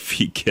doesn't want to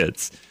feed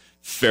kids.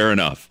 Fair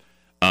enough.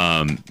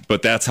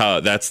 But that's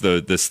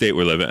the state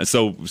we're living in.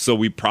 So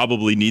we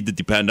probably need to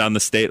depend on the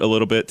state a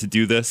little bit to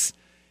do this.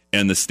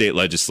 And the state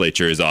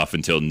legislature is off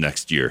until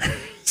next year.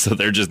 So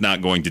they're just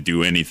not going to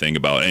do anything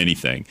about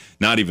anything.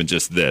 Not even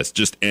just this,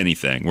 just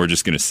anything. We're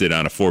just going to sit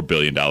on a $4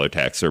 billion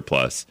tax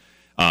surplus.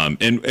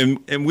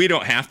 And we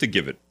don't have to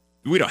give it.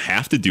 We don't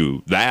have to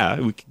do that.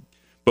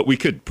 But we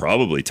could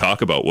probably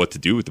talk about what to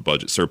do with the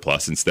budget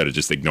surplus instead of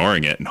just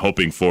ignoring it and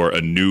hoping for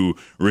a new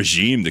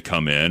regime to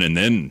come in. And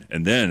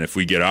then if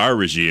we get our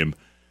regime,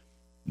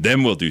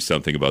 then we'll do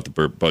something about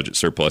the budget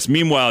surplus.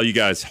 Meanwhile, you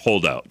guys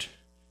hold out.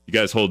 You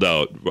guys hold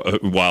out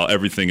while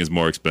everything is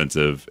more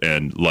expensive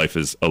and life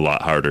is a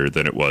lot harder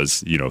than it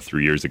was,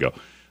 3 years ago.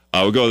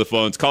 We'll go to the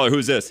phones. Caller,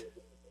 who's this?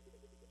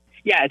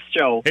 Yeah, it's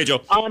Joe. Hey,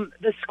 Joe.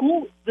 The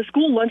school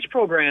lunch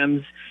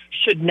programs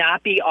should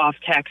not be off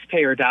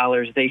taxpayer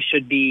dollars. They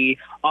should be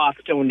off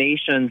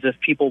donations if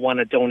people want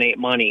to donate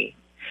money.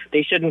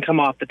 They shouldn't come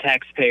off the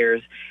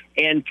taxpayers.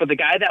 And for the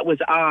guy that was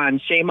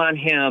on, shame on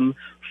him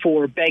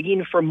for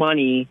begging for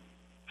money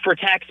for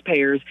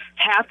taxpayers.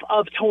 Half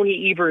of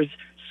Tony Evers'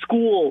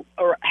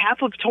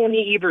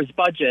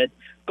 budget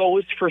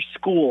goes for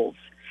schools.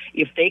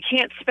 If they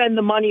can't spend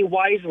the money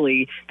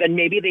wisely, then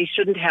maybe they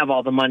shouldn't have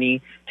all the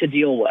money to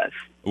deal with.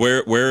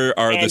 Where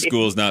are the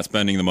schools not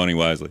spending the money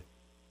wisely?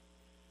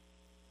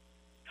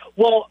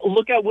 Well,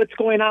 look at what's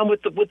going on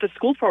with the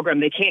school program.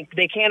 They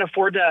can't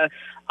afford to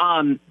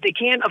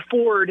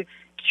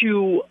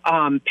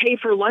pay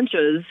for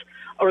lunches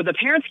or the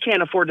parents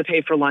can't afford to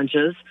pay for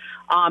lunches.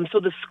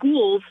 So the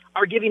schools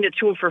are giving it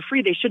to them for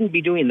free. They shouldn't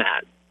be doing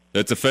that.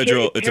 It's a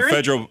federal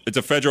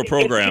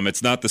program.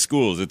 It's not the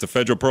schools. It's a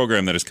federal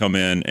program that has come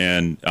in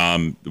and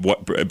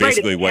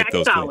basically wiped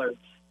those dollars.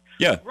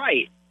 Yeah.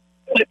 Right.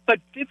 But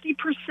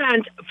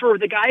 50% for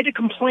the guy to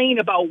complain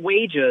about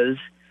wages,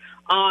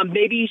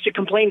 maybe you should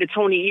complain to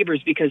Tony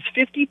Evers, because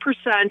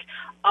 50%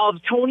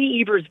 of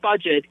Tony Evers'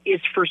 budget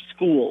is for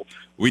schools.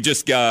 We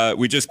just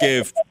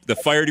gave the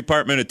fire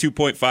department a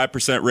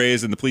 2.5%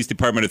 raise and the police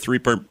department a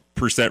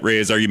 3%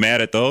 raise. Are you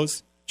mad at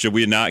those? Should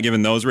we have not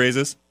given those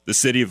raises? The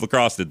city of La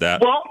Crosse did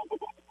that. Well,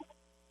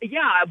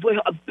 yeah,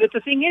 but the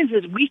thing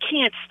is we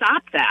can't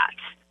stop that.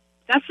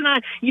 That's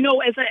not,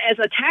 as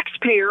a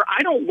taxpayer,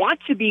 I don't want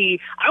to be.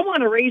 I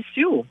want a raise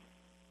too.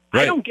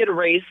 Right. I don't get a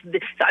raise.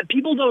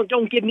 People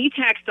don't give me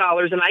tax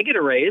dollars, and I get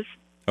a raise.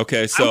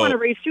 Okay, so I want a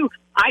raise too.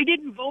 I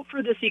didn't vote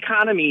for this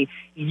economy.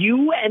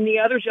 You and the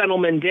other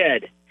gentleman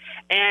did,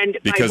 and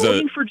by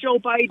voting for Joe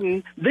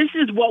Biden, this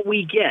is what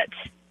we get.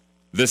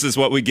 This is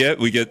what we get.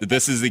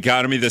 This is the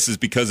economy. This is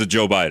because of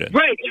Joe Biden.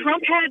 Right.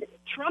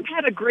 Trump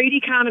had a great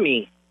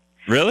economy.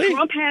 Really?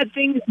 Trump had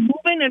things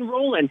moving and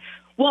rolling.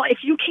 Well, if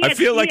you can't, I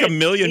feel like 1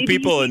 million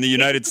people in the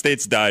United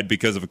States died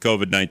because of a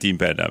COVID-19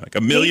 pandemic.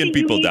 1 million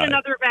people died. Maybe you need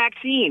another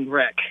vaccine,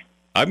 Rick.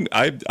 I'm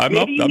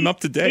up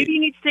to date. Maybe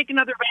you need to take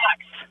another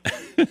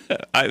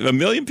vax. 1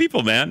 million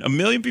people, man. 1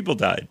 million people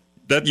died.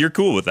 That you're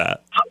cool with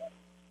that?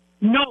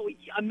 No,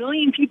 1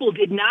 million people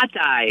did not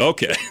die.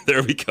 Okay,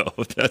 there we go.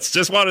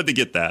 Just wanted to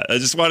get that. I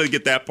just wanted to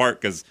get that part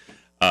because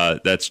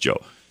that's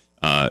Joe.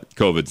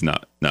 COVID's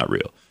not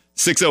real.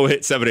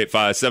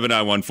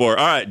 608-785-7914. All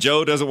right,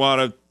 Joe doesn't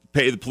want to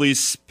pay the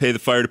police, pay the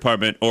fire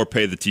department, or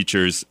pay the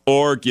teachers,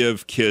 or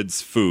give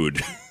kids food.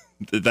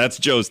 That's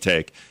Joe's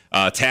take.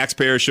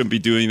 Taxpayers shouldn't be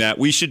doing that.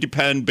 We should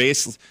depend,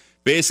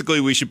 basically,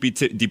 we should be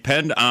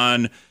depend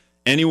on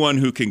anyone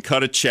who can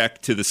cut a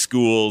check to the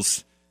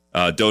schools,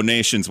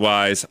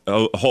 donations-wise.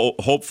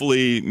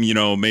 Hopefully,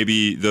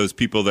 maybe those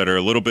people that are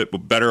a little bit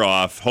better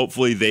off,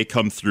 hopefully they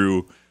come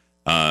through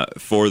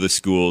for the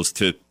schools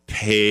to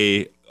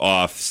pay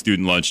off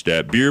student lunch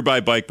debt. Beer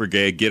by Bike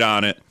Brigade, get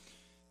on it.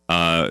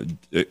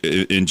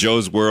 In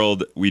Joe's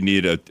world, we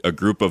need a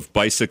group of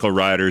bicycle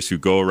riders who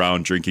go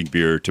around drinking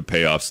beer to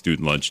pay off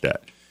student lunch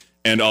debt.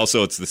 And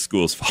also, it's the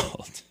school's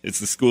fault. It's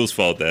the school's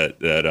fault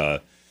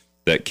that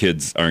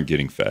kids aren't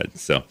getting fed.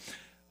 So,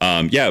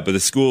 but the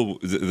school,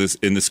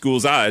 in the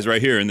school's eyes,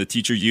 right here, in the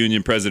teacher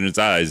union president's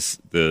eyes,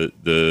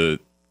 he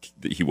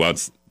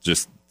wants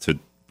just to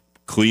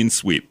clean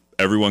sweep.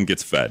 Everyone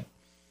gets fed.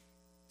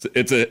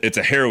 It's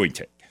a harrowing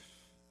take.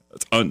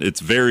 It's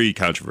very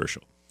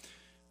controversial.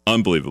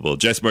 Unbelievable.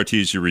 Jess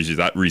Martinez should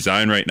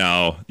resign right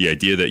now. The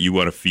idea that you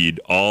want to feed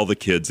all the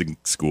kids in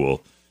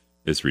school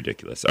is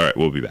ridiculous. All right,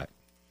 we'll be back.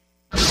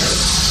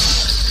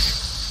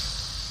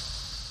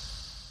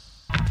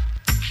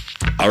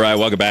 All right,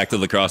 welcome back to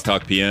La Crosse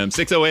Talk PM.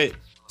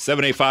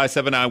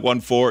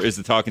 608-785-7914 is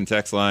the talk and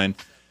text line.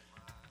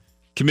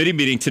 Committee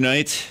meeting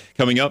tonight,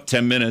 coming up,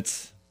 10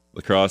 minutes.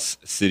 La Crosse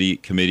City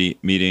Committee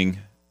meeting.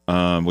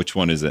 Which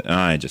one is it?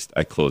 I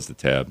closed the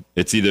tab.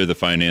 It's either the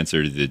finance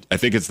or I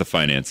think it's the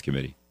finance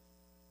committee.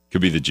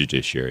 Could be the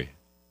judiciary.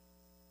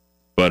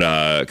 But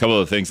a couple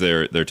of things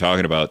they're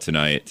talking about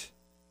tonight.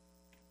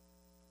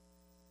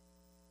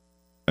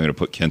 I'm going to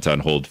put Kent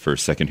on hold for a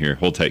second here.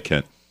 Hold tight,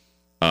 Kent.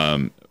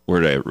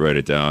 Where did I write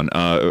it down?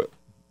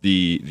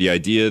 The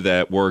idea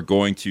that we're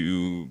going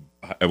to,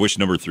 I wish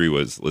number 3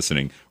 was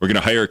listening. We're going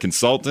to hire a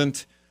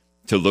consultant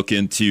to look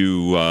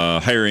into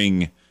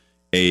hiring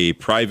a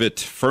private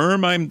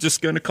firm, I'm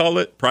just going to call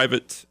it,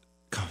 private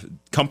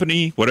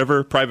company,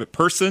 whatever, private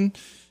person,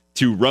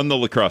 to run the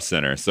La Crosse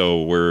Center.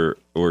 So we're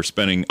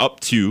spending up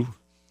to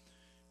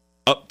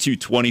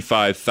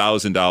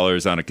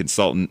 $25,000 on a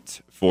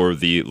consultant for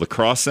the La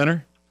Crosse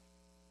Center.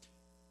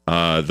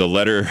 The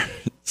letter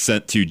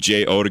sent to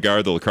Jay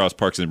Odegaard, the La Crosse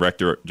Parks and Rec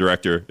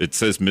director. It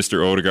says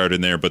Mr. Odegaard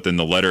in there, but then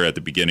the letter at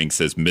the beginning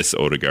says Miss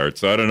Odegaard.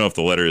 So I don't know if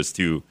the letter is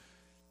to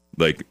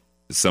like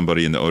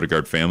somebody in the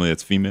Odegaard family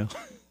that's female.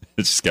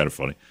 It's just kind of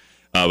funny.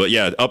 But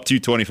yeah, up to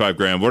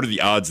 $25,000. What are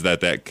the odds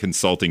that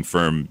consulting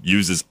firm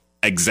uses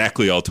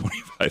exactly all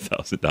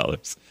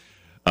 $25,000?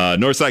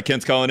 Northside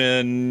Kent's calling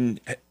in.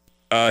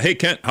 Hey,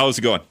 Kent, how's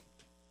it going?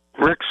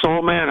 Rick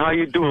Soulman, how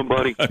you doing,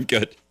 buddy? I'm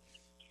good.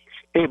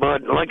 Hey,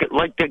 bud, like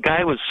the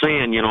guy was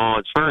saying,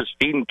 as far as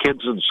feeding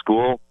kids in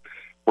school,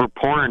 we're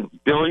pouring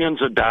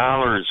billions of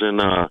dollars in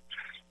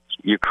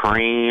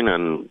Ukraine,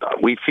 and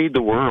we feed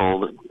the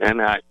world.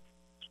 And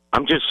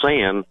I'm just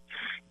saying,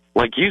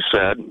 like you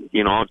said,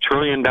 $1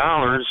 trillion.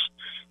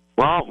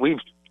 Well, we've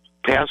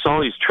passed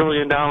all these $1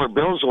 trillion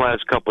bills the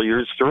last couple of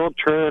years. Throw $1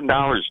 trillion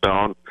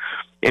down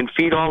and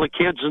feed all the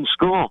kids in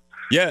school.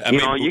 Yeah, I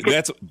mean,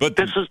 this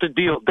is the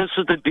deal. This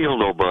is the deal,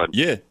 though, bud.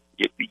 Yeah.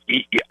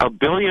 $1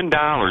 billion.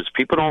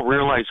 People don't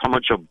realize how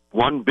much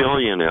 $1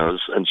 billion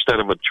is instead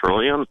of $1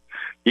 trillion.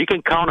 You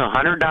can count a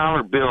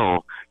 $100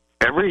 bill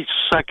every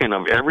second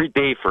of every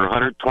day for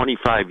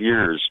 125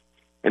 years,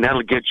 and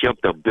that'll get you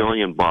up to $1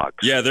 billion.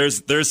 Yeah,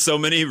 there's so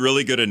many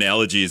really good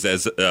analogies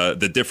as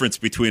the difference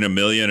between $1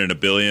 million and $1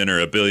 billion,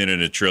 or $1 billion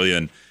and $1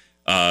 trillion.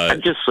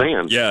 I'm just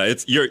saying. Yeah,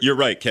 you're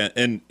right, Kent,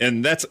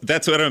 and that's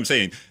what I'm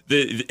saying.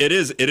 It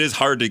is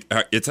hard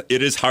to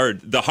it is hard.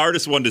 The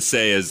hardest one to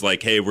say is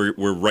like, hey,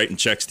 we're writing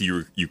checks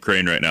to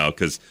Ukraine right now,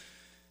 because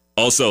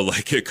also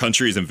like a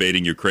country is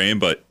invading Ukraine,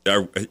 but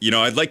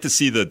I'd like to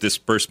see the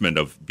disbursement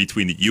of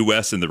between the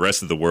U.S. and the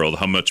rest of the world,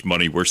 how much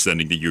money we're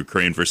sending to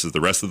Ukraine versus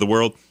the rest of the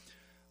world.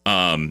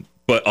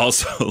 But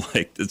also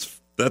like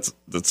that's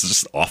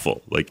just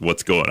awful. Like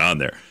what's going on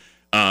there?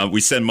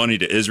 We send money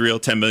to Israel,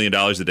 $10 million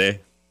a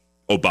day.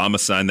 Obama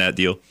signed that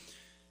deal.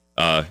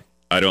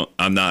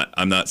 I'm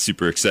not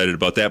super excited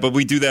about that, but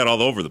we do that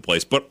all over the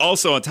place. But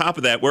also on top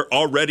of that, we're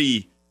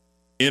already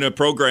in a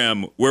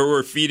program where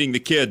we're feeding the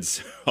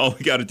kids. All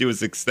we got to do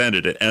is extend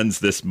it. It ends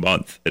this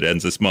month.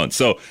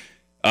 So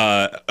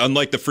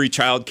unlike the free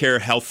child care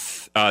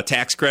health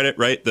tax credit,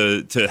 right?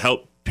 To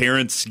help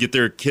parents get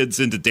their kids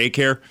into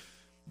daycare,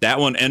 that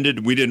one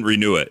ended. We didn't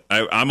renew it.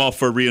 I'm all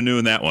for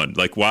renewing that one.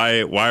 Like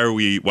why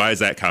is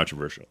that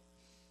controversial?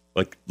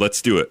 Like,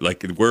 let's do it.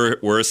 Like,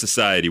 we're a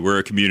society, we're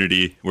a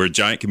community, we're a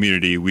giant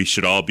community. We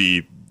should all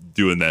be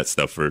doing that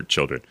stuff for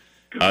children.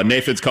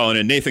 Nathan's calling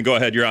in. Nathan, go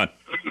ahead. You're on.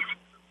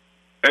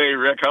 Hey,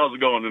 Rick, how's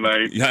it going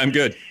tonight? Yeah, I'm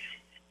good.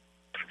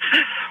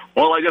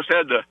 Well, I just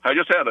had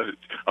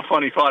a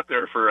funny thought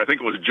there for, I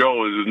think it was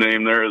Joe is his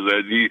name there, is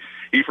that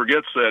he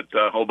forgets that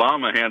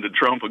Obama handed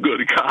Trump a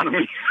good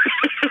economy.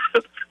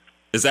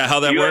 Is that how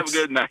that works?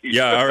 Have a good night.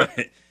 Yeah, all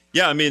right.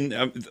 Yeah, I mean,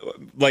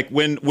 like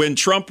when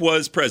Trump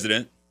was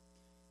president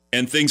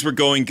and things were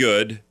going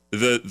good,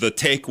 the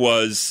take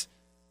was,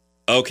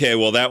 okay,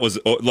 well, that was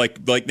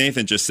like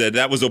Nathan just said,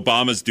 that was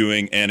Obama's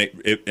doing, and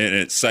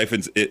it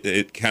siphons,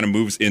 it kind of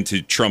moves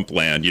into Trump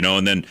land,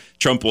 and then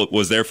Trump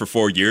was there for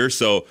 4 years.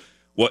 So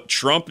what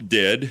Trump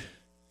did,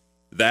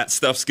 that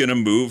stuff's going to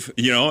move,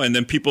 and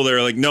then people that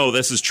are like, no,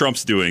 this is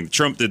Trump's doing.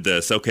 Trump did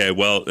this. Okay,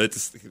 well,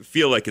 it's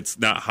feel like it's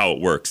not how it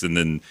works. And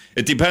then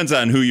it depends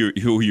on who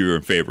you're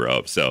in favor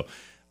of. So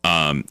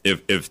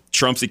if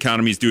Trump's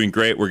economy is doing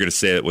great, we're going to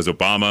say it was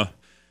Obama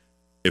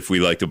if we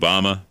liked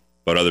Obama,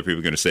 but other people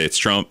are going to say it's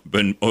Trump.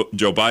 But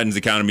Joe Biden's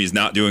economy is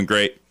not doing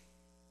great,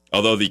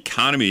 although the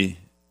economy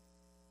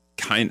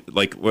I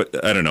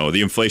don't know,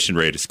 the inflation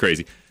rate is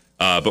crazy.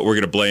 But we're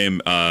going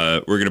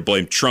to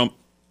blame Trump,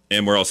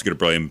 and we're also going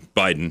to blame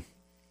Biden.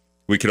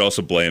 We could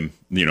also blame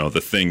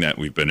the thing that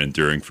we've been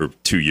enduring for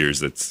 2 years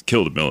that's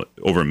killed over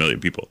 1 million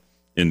people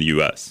in the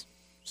U.S.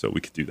 So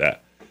we could do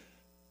that.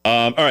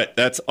 All right,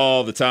 that's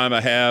all the time I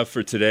have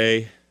for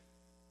today.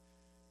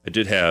 I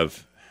did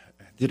have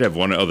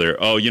one other.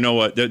 Oh, you know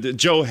what?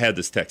 Joe had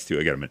this text too.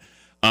 I got a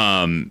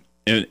minute.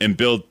 And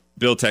Bill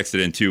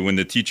texted in too. When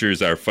the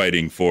teachers are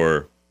fighting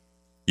for,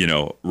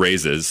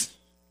 raises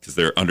because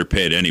they're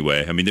underpaid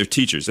anyway. I mean, they're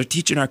teachers. They're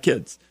teaching our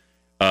kids.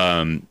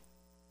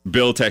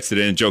 Bill texted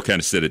in. Joe kind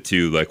of said it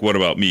too. Like, what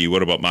about me?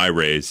 What about my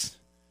raise?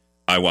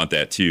 I want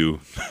that too.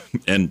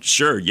 And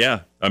sure,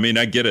 yeah. I mean,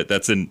 I get it.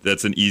 That's an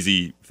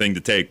easy thing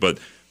to take, but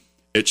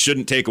it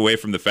shouldn't take away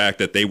from the fact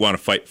that they want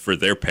to fight for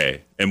their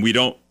pay. And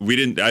I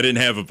didn't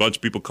have a bunch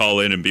of people call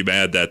in and be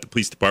mad that the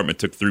police department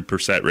took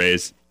 3%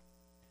 raise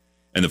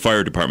and the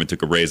fire department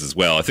took a raise as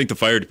well. I think the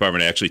fire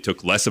department actually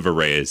took less of a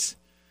raise.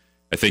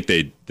 I think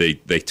they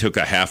took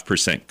a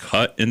 0.5%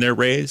 cut in their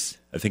raise.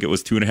 I think it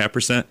was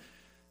 2.5%.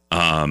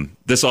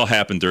 This all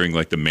happened during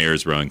like the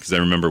mayor's run, because I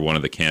remember one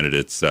of the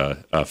candidates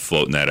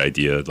floating that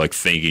idea, like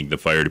thanking the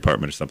fire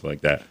department or something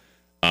like that.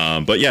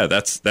 But yeah,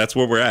 that's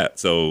where we're at.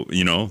 So,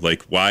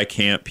 like, why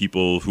can't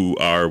people who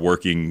are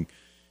working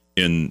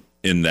in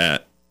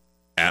that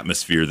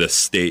atmosphere, the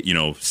state,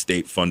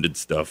 state funded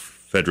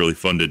stuff, federally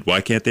funded,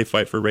 why can't they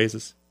fight for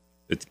raises?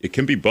 It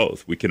can be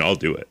both. We can all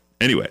do it.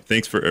 Anyway,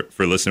 thanks for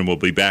listening. We'll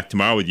be back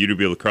tomorrow with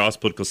UW La Crosse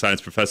political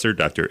science professor,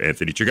 Dr.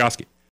 Anthony Chergosky.